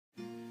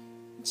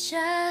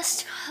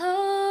Just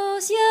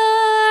close your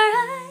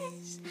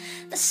eyes,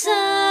 the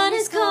sun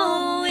is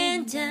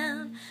going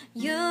down.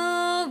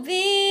 You'll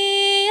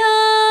be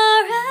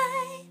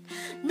alright,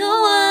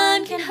 no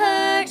one can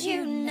hurt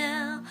you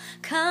now.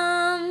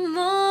 Come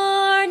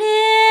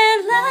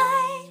morning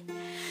light,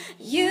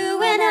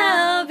 you and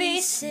I'll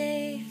be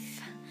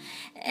safe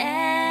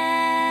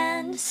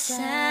and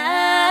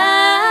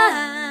sound.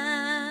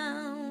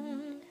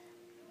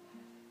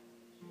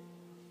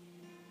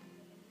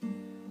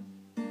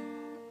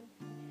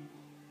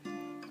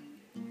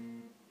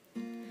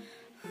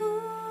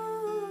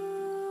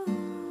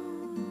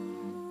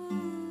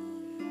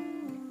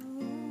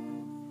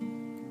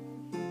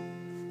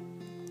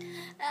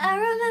 I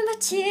remember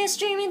tears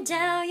streaming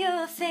down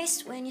your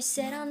face when you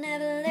said I'll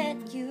never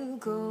let you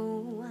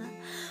go.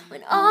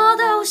 When all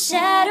those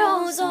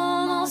shadows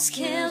almost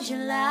killed your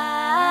light,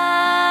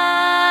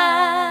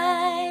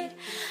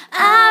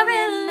 I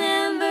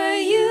remember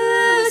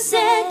you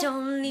said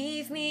don't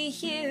leave me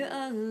here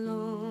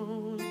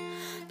alone.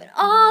 But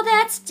all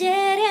that's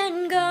dead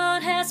and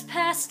gone has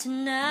passed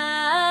tonight.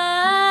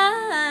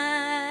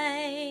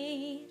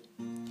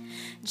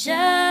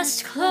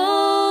 Just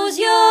close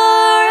your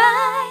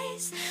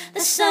eyes, the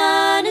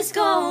sun is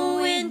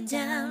going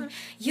down.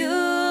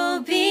 You'll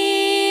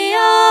be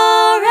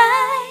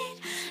alright,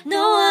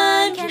 no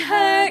one can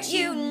hurt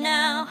you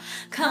now.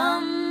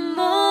 Come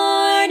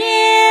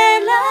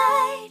morning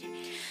light,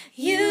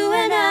 you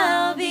and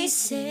I'll be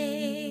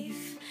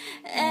safe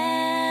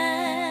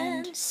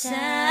and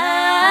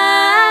sound.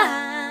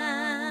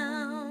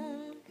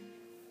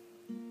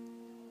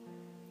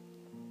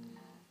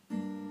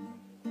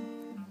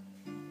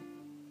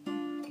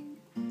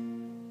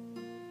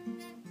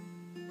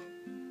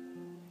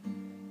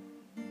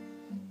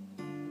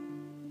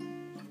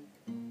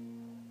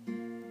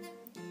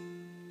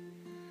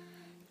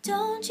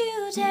 Don't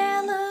you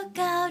dare look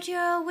out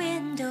your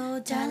window,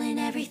 darling,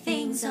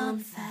 everything's on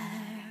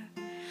fire.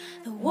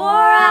 The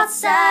war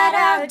outside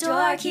our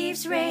door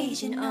keeps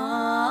raging on.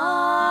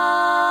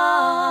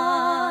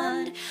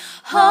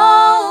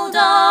 Hold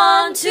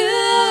on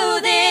to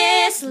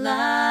this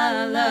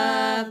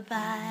lullaby,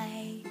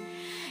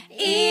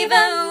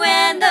 even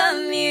when the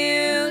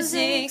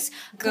music's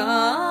gone,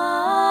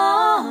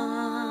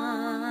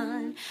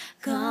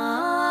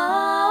 gone.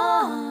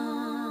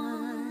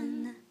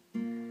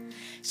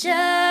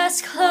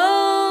 Just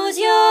close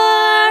your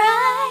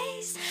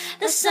eyes,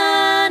 the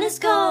sun is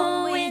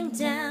going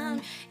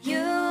down.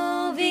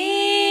 You'll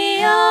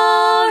be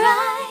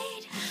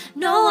alright,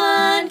 no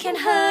one can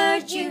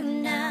hurt you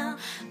now.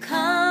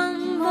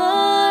 Come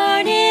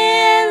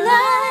morning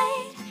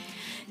light,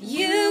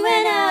 you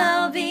and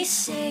I'll be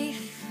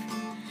safe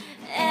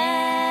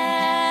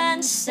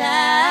and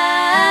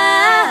sound.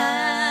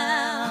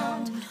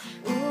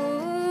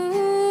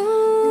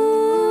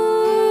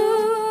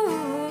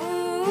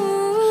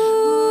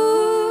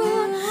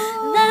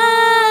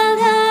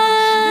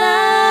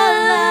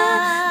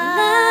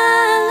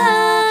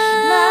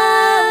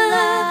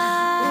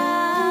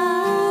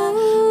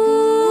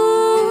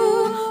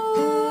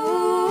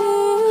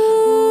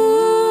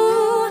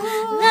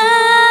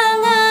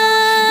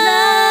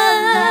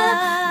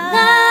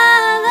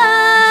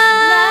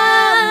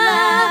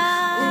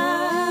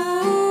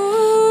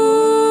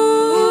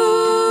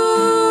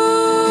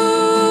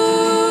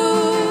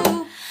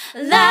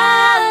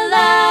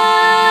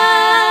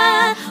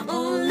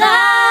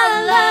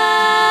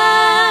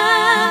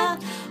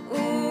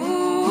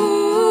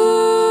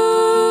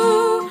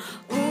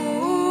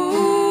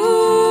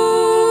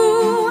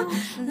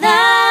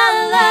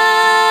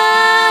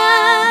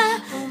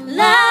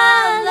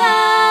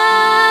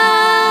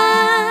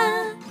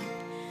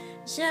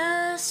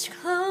 Just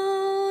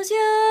close your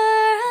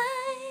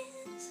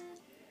eyes,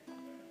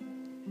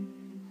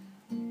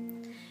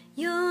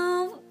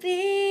 you'll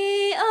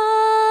be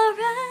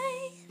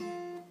alright.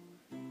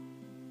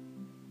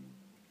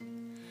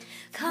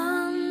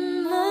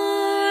 Come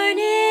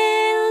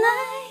morning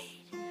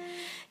light,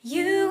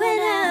 you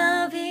and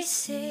I'll be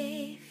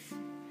safe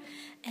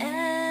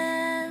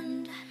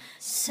and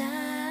sound.